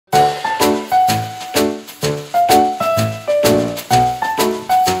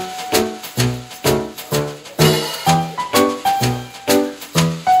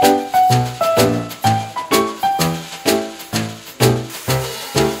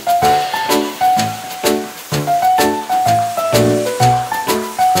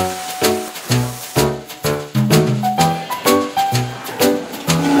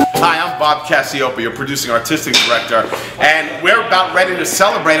Bob Cassiopa, your producing artistic director, and we're about ready to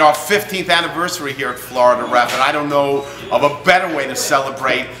celebrate our 15th anniversary here at Florida Rep, and I don't know of a better way to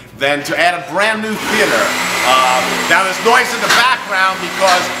celebrate than to add a brand new theater. Now there's noise in the background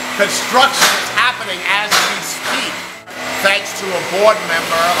because construction is happening as we speak. Thanks to a board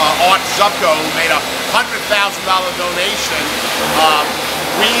member, Art Zupko, who made a $100,000 donation.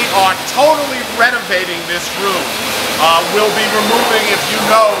 We are totally renovating this room. We'll be removing, if you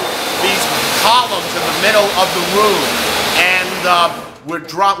know, these columns in the middle of the room, and we're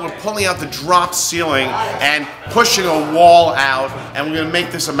pulling out the drop ceiling and pushing a wall out, and we're going to make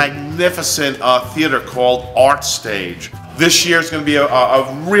this a magnificent theater called Art Stage. This year is going to be a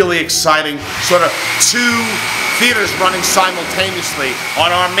really exciting sort of two theaters running simultaneously.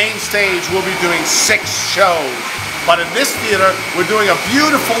 On our main stage, we'll be doing 6 shows. But in this theater, we're doing a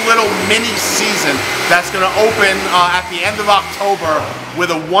beautiful little mini season that's going to open at the end of October with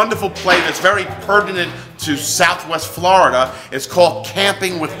a wonderful play that's very pertinent to Southwest Florida. It's called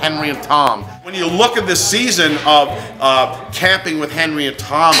Camping with Henry and Tom. When you look at this season of Camping with Henry and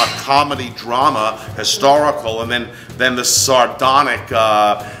Tom, a comedy drama, historical, and then the sardonic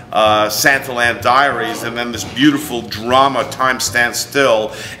Santaland Diaries, and then this beautiful drama, Time Stands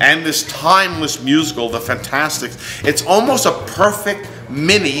Still, and this timeless musical, The Fantastics. It's almost a perfect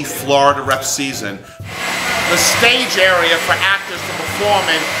mini Florida Rep season. The stage area for actors to perform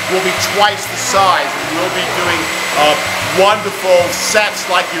in will be twice the size, and we'll be doing wonderful sets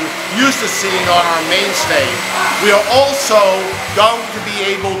like you're used to seeing on our main stage. We are also going to be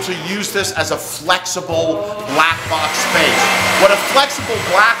able to use this as a flexible black box space. What a flexible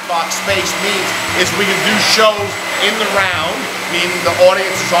black box space means is we can do shows in the round, meaning the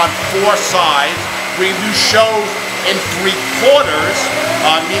audience is on 4 sides. We can do shows in 3/4,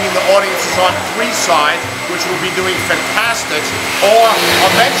 meaning the audience is on 3 sides, which will be doing Fantastics, or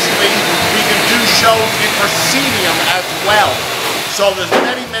eventually we can do shows in proscenium as well. So there's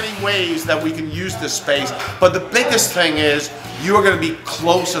many, many ways that we can use this space, but the biggest thing is you are going to be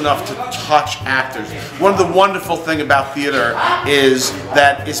close enough to touch actors. One of the wonderful things about theater is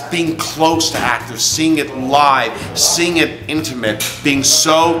that it's being close to actors, seeing it live, seeing it intimate, being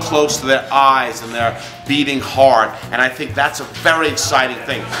so close to their eyes and their beating heart, and I think that's a very exciting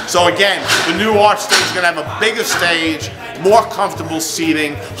thing. So again, the new Art Stage is going to have a bigger stage, more comfortable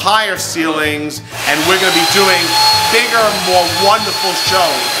seating, higher ceilings, and we're going to be doing bigger, more wonderful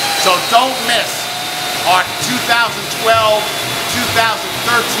shows. So don't miss our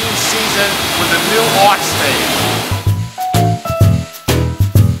 2012-2013 season with the new Art Stage.